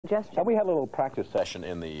Well, we had a little practice session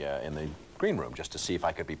in the green room just to see if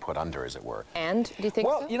I could be put under, as it were. And do you think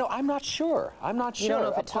well, so? you know, I'm not sure. I'm not sure. You don't know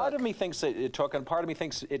if it part of me thinks it took, and part of me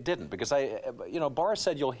thinks it didn't, because you know, Boris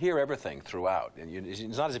said you'll hear everything throughout, and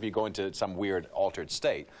it's not as if you go into some weird altered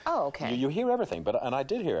state. Oh, okay. You hear everything, and I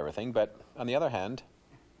did hear everything, but on the other hand,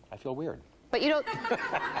 I feel weird. But you don't,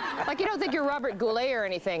 like, you don't think you're Robert Goulet or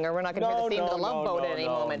anything, or we're not going to hear the theme of the Love Boat at any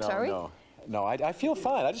moment, are we? No, I feel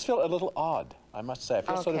fine. I just feel a little odd, I must say. I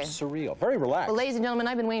feel sort of surreal, very relaxed. Well, ladies and gentlemen,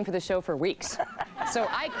 I've been waiting for the show for weeks, so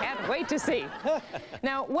I can't wait to see.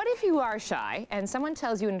 Now, what if you are shy and someone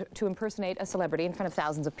tells you to impersonate a celebrity in front of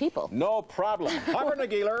thousands of people? No problem. Robert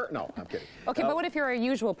Nagiler. No, I'm kidding. Okay, but what if you're a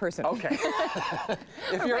usual person? Okay.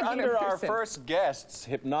 If you're under our first guest's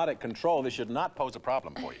hypnotic control, this should not pose a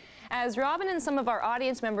problem for you. As Robin and some of our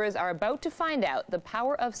audience members are about to find out, the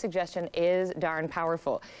power of suggestion is darn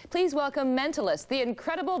powerful. Please welcome Mentalist, the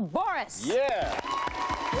Incredible Boris. Yeah.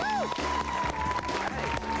 Woo!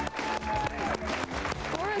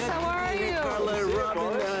 Boris, how are you? Carla,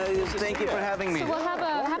 Robin, thank you for having me. So we'll have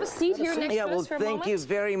a seat here next to us for a moment. Thank you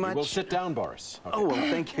very much. We'll sit down, Boris. Okay. Oh, well,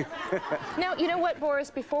 thank you. Now, you know what, Boris,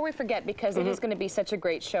 before we forget, because it is going to be such a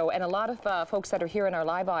great show, and a lot of folks that are here in our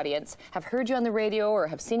live audience have heard you on the radio or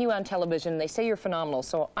have seen you on television, and they say you're phenomenal,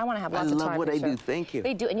 so I want to have lots of time. I love what I do, thank you.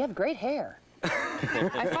 They do, and you have great hair.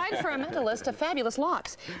 I find for a mentalist a fabulous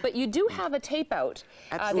locks, but you do have a tape out.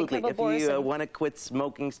 Absolutely. If you want to quit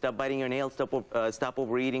smoking, stop biting your nails, stop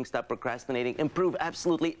overeating, stop procrastinating, improve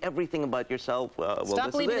absolutely everything about yourself, well,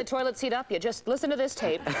 stop leaving the toilet seat up. You just listen to this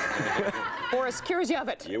tape. Boris cures you of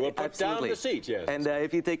it. You will put down the seat, yes. And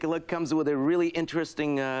if you take a look, comes with a really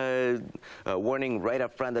interesting warning right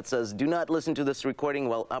up front that says, "Do not listen to this recording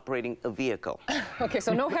while operating a vehicle." Okay,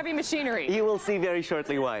 so no heavy machinery. You will see very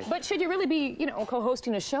shortly why. But should you really be, you know,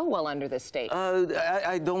 co-hosting a show while under this state?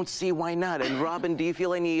 I don't see why not. And Robin, do you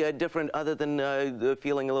feel any different other than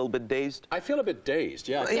feeling a little bit dazed? I feel a bit dazed,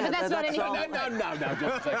 yeah. Yeah, but that's not anything. No,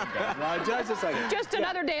 just a second, guys. No, just a second. Just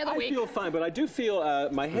another day of the week. I feel fine, but I do feel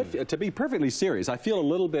my head, to be perfectly serious, I feel a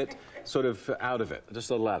little bit sort of out of it, just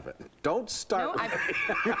a little out of it. Don't start.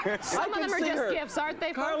 No, some of them are just gifts, aren't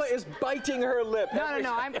they, Carla folks? is biting her lip. No,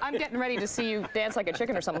 I'm getting ready to see you dance like a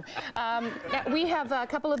chicken or something. We have a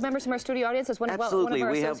couple of members from our studio audience as one of our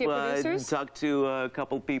associate producers. We have talked to a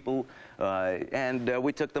couple people, and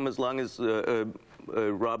we took them as long as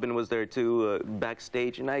Robin was there too,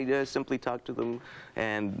 backstage, and I simply talked to them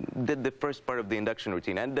and did the first part of the induction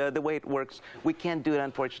routine. And the way it works, we can't do it,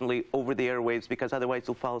 unfortunately, over the airwaves, because otherwise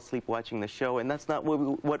you'll fall asleep watching the show, and that's not what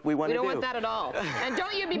we want to do. We don't want that at all. And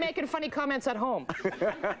don't you be making funny comments at home.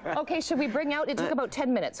 Okay, should we bring out, it took about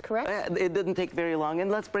 10 minutes, correct? It didn't take very long, and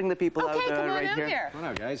let's bring the people out right here. Come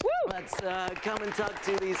on out, guys. Woo! Let's come and talk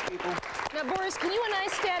to these people. Now, Boris, can you and I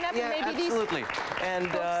stand up and maybe absolutely. And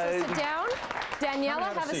sit down?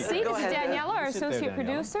 Daniela, have a seat. This is Daniela, our associate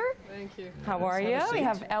producer. Thank you. How are you? We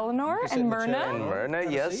have Eleanor and Myrna. And Myrna,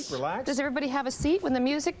 yes. Relax. Does everybody have a seat when the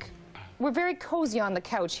music? We're very cozy on the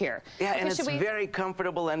couch here. Yeah, and it's very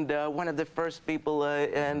comfortable, and one of the first people,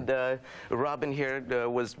 and Robin here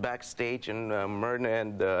was backstage, and Myrna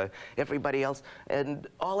and everybody else, and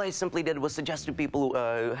all I simply did was suggest to people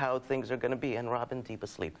how things are going to be, and Robin deep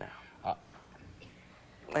asleep now.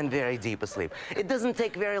 And very deep asleep. It doesn't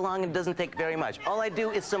take very long, it doesn't take very much. All I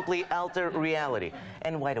do is simply alter reality.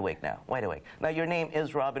 And wide awake now, wide awake. Now, your name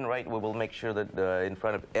is Robin, right? We will make sure that in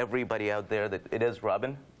front of everybody out there that it is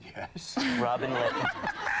Robin. Yes. Robin.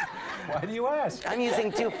 Why do you ask? I'm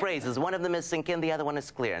using two phrases. One of them is sink in, the other one is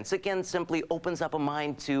clear. And sink in simply opens up a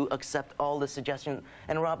mind to accept all the suggestions.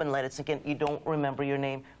 And Robin, let it sink in. You don't remember your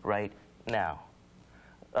name right now.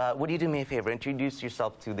 Would you do me a favor? Introduce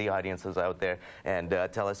yourself to the audiences out there and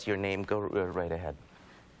tell us your name. Go right ahead.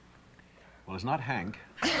 Well, it's not Hank.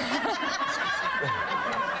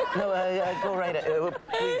 No, go right ahead.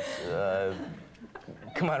 Please.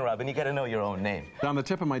 Come on, Robin. You got to know your own name. It's on the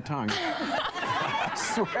tip of my tongue. I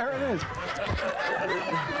swear it is.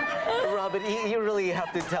 Robin, you really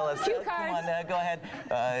have to tell us. Cue Come on, go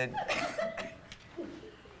ahead.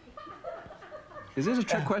 Is this a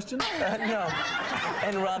trick question? No.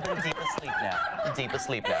 And Robin, deep asleep now. Deep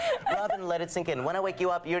asleep now. Robin, let it sink in. When I wake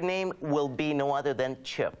you up, your name will be no other than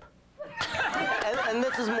Chip. And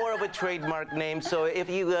this is more of a trademark name, so if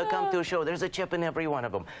you come to a show, there's a chip in every one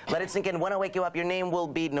of them. Let it sink in. When I wake you up, your name will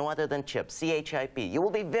be no other than Chip, C-H-I-P. You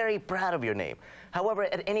will be very proud of your name. However,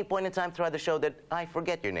 at any point in time throughout the show that I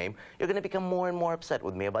forget your name, you're going to become more and more upset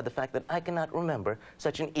with me about the fact that I cannot remember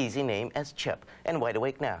such an easy name as Chip. And wide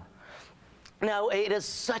awake now. Now, it is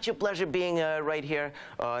such a pleasure being right here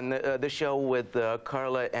on the show with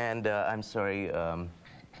Carla and, I'm sorry,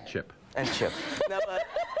 Chip. And Chip. Now,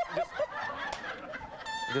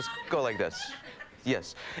 just go like this.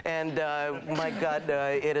 Yes. And my God,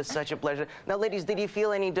 it is such a pleasure. Now, ladies, did you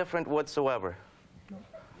feel any different whatsoever?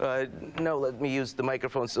 No, let me use the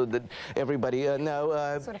microphone so that everybody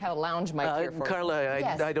now. Sort of have a lounge mic here for Carla,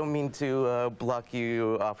 Yes. I don't mean to block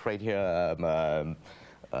you off right here.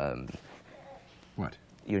 What?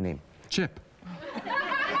 Your name? Chip.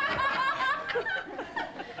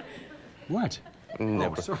 What?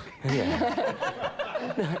 Never. Oh, sorry.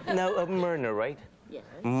 Yeah. Now, Myrna, right? Yes.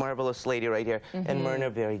 Marvelous lady right here. And Myrna,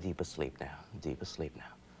 very deep asleep now. Deep asleep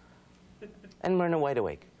now. And Myrna, wide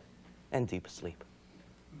awake. And deep asleep.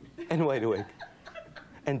 And wide awake.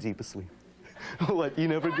 And deep asleep. What you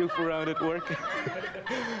never do for around at work?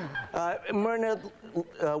 Myrna,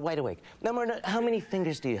 wide awake. Now, Myrna, how many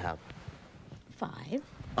fingers do you have? 5,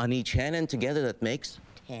 On each hand, and together that makes?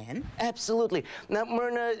 10. Absolutely. Now,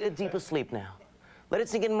 Myrna, deep asleep now. Let it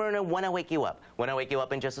sink in, Myrna, when I wake you up. When I wake you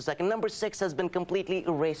up in just a second, number 6 has been completely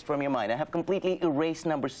erased from your mind. I have completely erased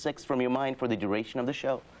number 6 from your mind for the duration of the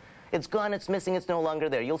show. It's gone, it's missing, it's no longer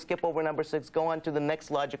there. You'll skip over number 6, go on to the next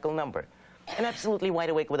logical number. And absolutely wide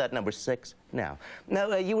awake without number 6 now.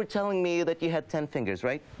 Now, you were telling me that you had 10 fingers,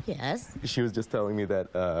 right? Yes. She was just telling me that,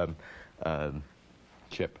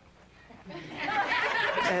 Chip.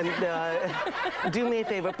 And do me a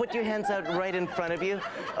favor, put your hands out right in front of you,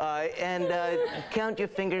 and count your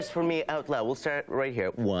fingers for me out loud. We'll start right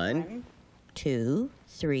here. 1, 2,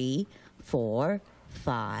 3, 4,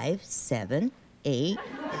 5, 7, 8,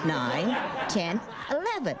 9, 10,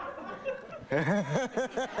 11.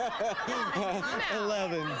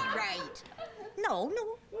 11. Right. No.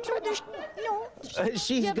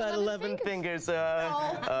 She's have got 11 11 fingers.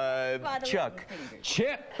 Got Chuck. 11 fingers.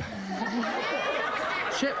 Chip.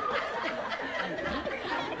 Chip.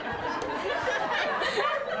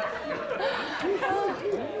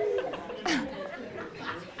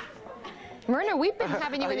 Myrna, we've been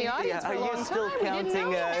having you in the audience for a long Are time. you still We didn't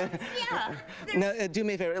counting? know. Yeah. No, do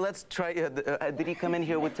me a favor. Let's try. Did he come in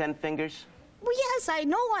here with 10 fingers? Well, yes, I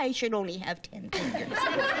know I should only have 10 fingers.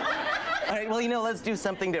 All right, well, let's do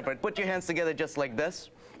something different. Put your hands together just like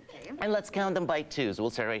this. Okay. And let's count them by 2s.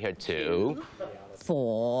 We'll start right here. 2.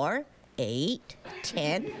 4, 8,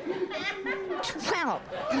 10, 12.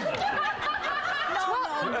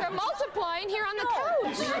 They're multiplying here on the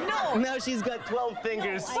couch. No. Now she's got 12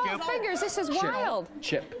 fingers, Skip. 12 fingers, this is wild.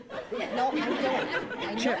 Chip. No, I don't.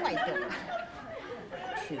 I know I don't.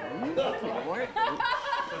 2, 4, 8.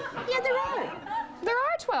 Yeah, there are. There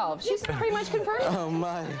are 12. She's pretty much confirmed. Oh,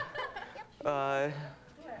 my.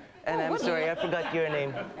 And I'm sorry, I forgot your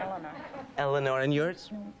name. Eleanor. Eleanor, and yours?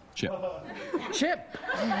 Chip. Chip.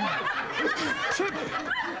 Chip.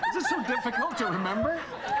 Is this so difficult to remember?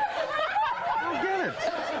 I don't get it.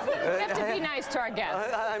 You have to be nice to our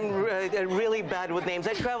guests. I'm really bad with names.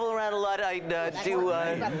 I travel around a lot. I do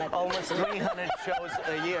almost 300 shows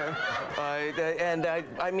a year. And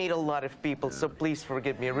I meet a lot of people, so please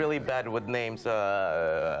forgive me. Really bad with names.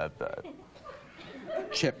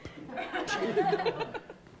 Chip.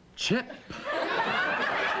 Chip.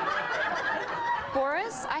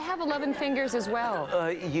 Boris, I have 11 fingers as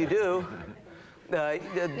well. You do? Myrna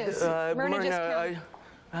just count.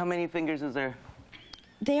 How many fingers is there?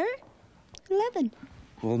 There? 11.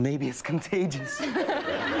 Well, maybe it's contagious.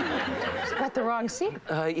 Got the wrong seat.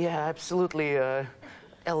 Yeah, absolutely.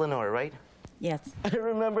 Eleanor, right? Yes. I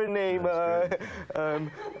remember name.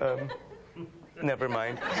 Never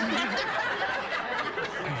mind.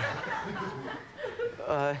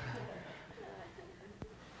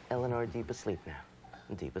 Eleanor, deep asleep now.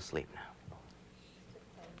 Deep asleep now.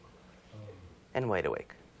 And wide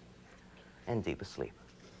awake. And deep asleep.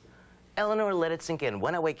 Eleanor, let it sink in.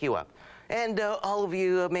 When I wake you up. And all of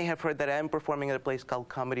you may have heard that I'm performing at a place called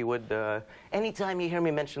Comedywood. Anytime you hear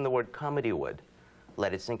me mention the word Comedywood,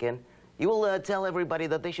 let it sink in. You will tell everybody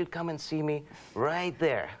that they should come and see me right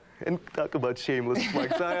there. And talk about shameless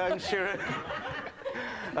plugs. I'm sure.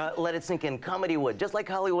 Let it sink in. Comedywood, just like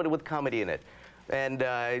Hollywood with comedy in it. And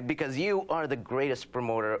because you are the greatest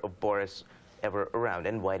promoter of Boris ever around,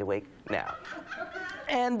 and wide awake now.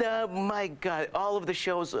 And my God, all of the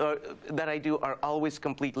shows that I do are always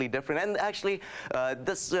completely different. And actually,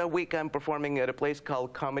 this week I'm performing at a place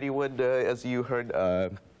called Comedywood, as you heard.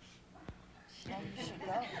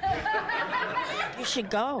 You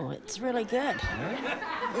should go. It's really good.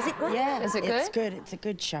 Is it good? Yeah. Is it It's good? good. It's a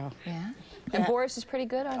good show. Yeah. And Boris is pretty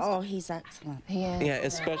good on Oh, he's excellent. Yeah. Yeah,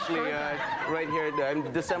 especially right here,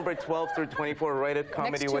 December 12th through 24th, right at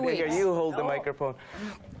Next 2 Comedywood. Here, weeks. you hold the microphone.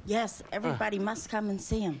 Yes, everybody must come and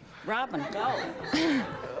see him. Robin, go.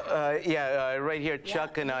 Right here,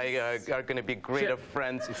 Chuck and I are going to be great of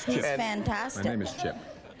friends. He's fantastic. My name is Chip.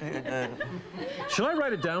 Shall I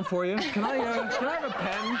write it down for you? Can I have a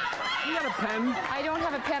pen? You got a pen? I don't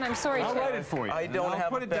have a pen. I'm sorry. I'll Chip. write it for you. I don't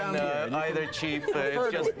have a pen either, Chief.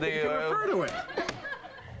 It's just the... You can refer to it.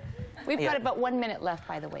 We've got about 1 minute left,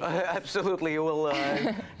 by the way. Absolutely. We'll,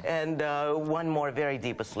 and one more, very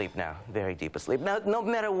deep asleep now. Very deep asleep. Now, no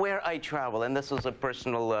matter where I travel, and this is a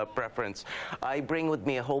personal preference, I bring with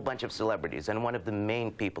me a whole bunch of celebrities, and one of the main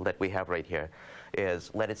people that we have right here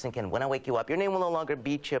is, let it sink in, when I wake you up, your name will no longer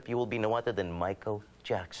be Chip, you will be no other than Michael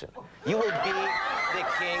Jackson. You will be the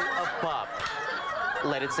king of pop.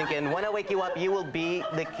 Let it sink in. When I wake you up, you will be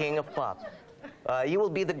the king of pop. You will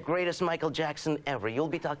be the greatest Michael Jackson ever. You'll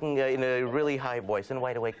be talking in a really high voice and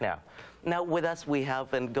wide awake now. Now, with us, we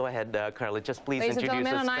have, and go ahead, Carla, just please Ladies and introduce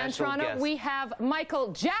gentlemen, a on Eye on special Toronto, guest. we have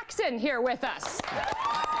Michael Jackson here with us.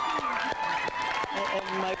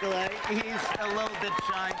 And Michael, he's a little bit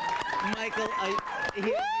shy. Michael,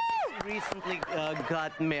 he recently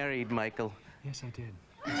got married, Michael. Yes, I did.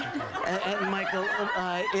 And Michael,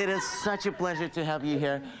 it is such a pleasure to have you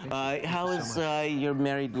here. How is your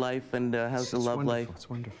married life and how's the love life? It's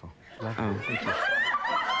wonderful. Lovely. Thank you.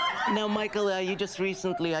 Now, Michael, you just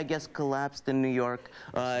recently, I guess, collapsed in New York,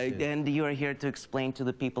 and you are here to explain to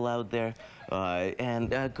the people out there.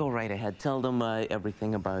 And go right ahead. Tell them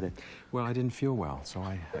everything about it. Well, I didn't feel well, so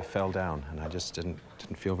I fell down, and I just didn't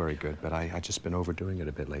feel very good. But I just been overdoing it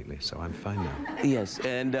a bit lately, so I'm fine now. Yes,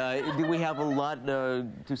 and do we have a lot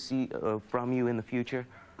to see from you in the future?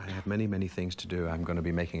 I have many, many things to do. I'm going to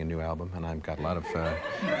be making a new album, and I've got a lot of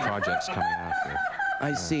projects coming after.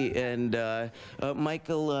 I see. And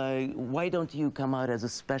Michael, why don't you come out as a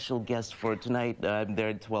special guest for tonight?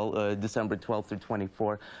 There, December 12th through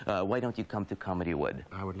 24th. Why don't you come to Comedywood?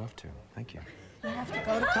 I would love to. Thank you. You have to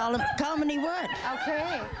go to Comedywood.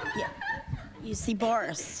 Okay. Yeah. You see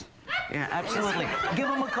Boris. Yeah, absolutely. Give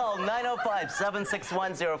him a call,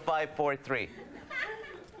 905-761-0543.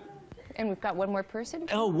 And we've got one more person.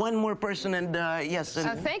 Oh, one more person, and yes.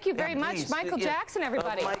 And, thank you very much, please, Michael Jackson,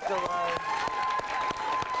 everybody. Michael,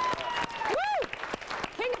 Woo!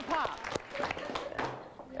 King of pop.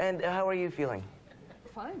 and how are you feeling?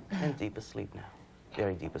 Fine. And deep asleep now.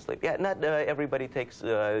 Very deep asleep. Yeah, not everybody takes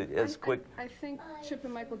as quick. I think Chip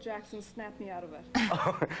and Michael Jackson snapped me out of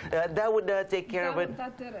it. That would take care of it.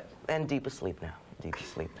 That did it. And deep asleep now. Deep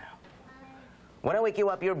asleep now. When I wake you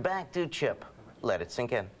up, you're back to Chip. Let it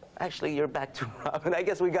sink in. Actually, you're back to Robin. I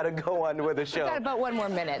guess we got to go on with the show. We've got about 1 more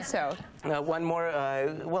minute, so. One more,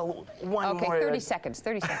 one more. Okay, 30 seconds.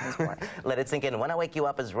 30 seconds more. Let it sink in. When I wake you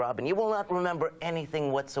up as Robin, you will not remember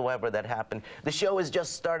anything whatsoever that happened. The show is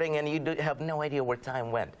just starting, and you have no idea where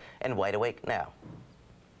time went. And wide awake now.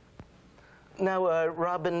 Now,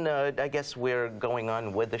 Robin, I guess we're going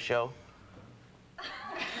on with the show.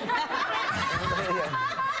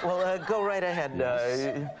 Well, go right ahead.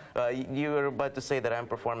 You were about to say that I'm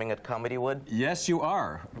performing at Comedywood? Yes, you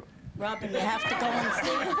are. Robin, you have to go and see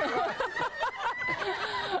him.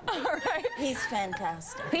 All right. He's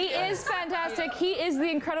fantastic. He is fantastic. He is the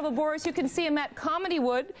Incredible Boris. You can see him at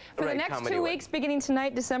Comedywood for the next 2 weeks, beginning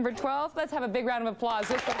tonight, December 12th. Let's have a big round of applause.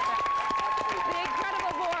 The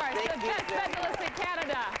Incredible Boris, the best mentalist in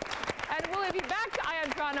Canada. And we'll be back to Eye on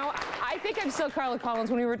Toronto. I think I'm still Carla Collins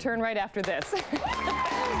when we return right after this. Woo!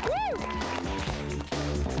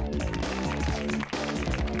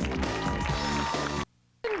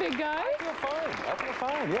 Big guy. I feel fine. I feel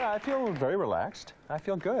fine. Yeah, I feel very relaxed. I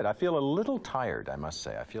feel good. I feel a little tired, I must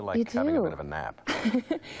say. I feel like having a bit of a nap.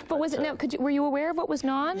 But was it now? Were you aware of what was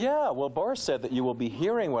on? Yeah. Well, Boris said that you will be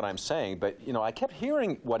hearing what I'm saying, but you know, I kept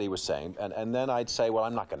hearing what he was saying, and then I'd say, well,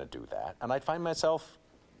 I'm not going to do that, and I'd find myself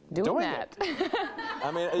doing that.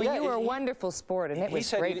 I mean, well, yeah, you were a wonderful sport, and it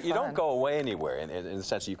was great fun. You don't go away anywhere in the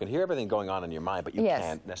sense that you can hear everything going on in your mind, but you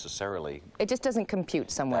can't necessarily. It just doesn't compute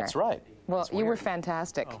somewhere. That's right. Well, you were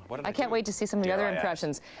fantastic. Oh, what did I can't wait to see some of the other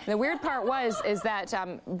impressions. And the weird part is that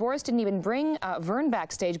Boris didn't even bring Vern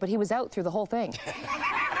backstage, but he was out through the whole thing.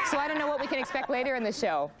 So I don't know what we can expect later in the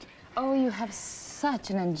show. Oh, you have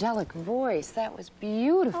such an angelic voice. That was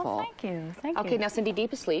beautiful. Oh, thank you. Thank you. Okay, now Cindy,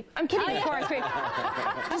 deep asleep. I'm kidding, of course.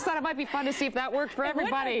 I just thought it might be fun to see if that worked for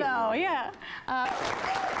everybody. Oh, yeah.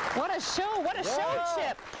 What a show. What a show,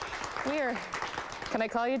 Chip. Can I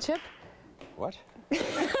call you Chip? What?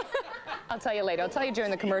 I'll tell you later. I'll tell you during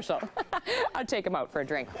the commercial. I'll take him out for a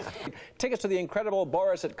drink. Tickets to the Incredible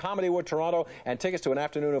Boris at Comedywood, Toronto, and tickets to an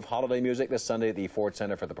afternoon of holiday music this Sunday at the Ford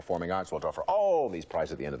Centre for the Performing Arts. We'll offer all these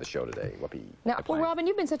prizes at the end of the show today. Whoopee. Now, well, Robin,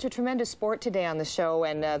 you've been such a tremendous sport today on the show,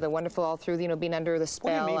 and the wonderful all through, being under the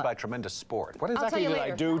spell. What do you mean by tremendous sport? What I'll exactly tell you did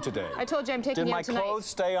later. I do today? I told you I'm taking you out tonight. Did my clothes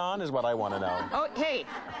stay on is what I want to know. Oh, hey,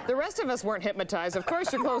 the rest of us weren't hypnotized. Of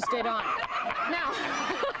course your clothes stayed on. Now,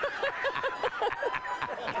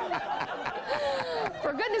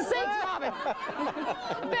 for goodness sakes, Robin.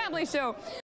 Family show.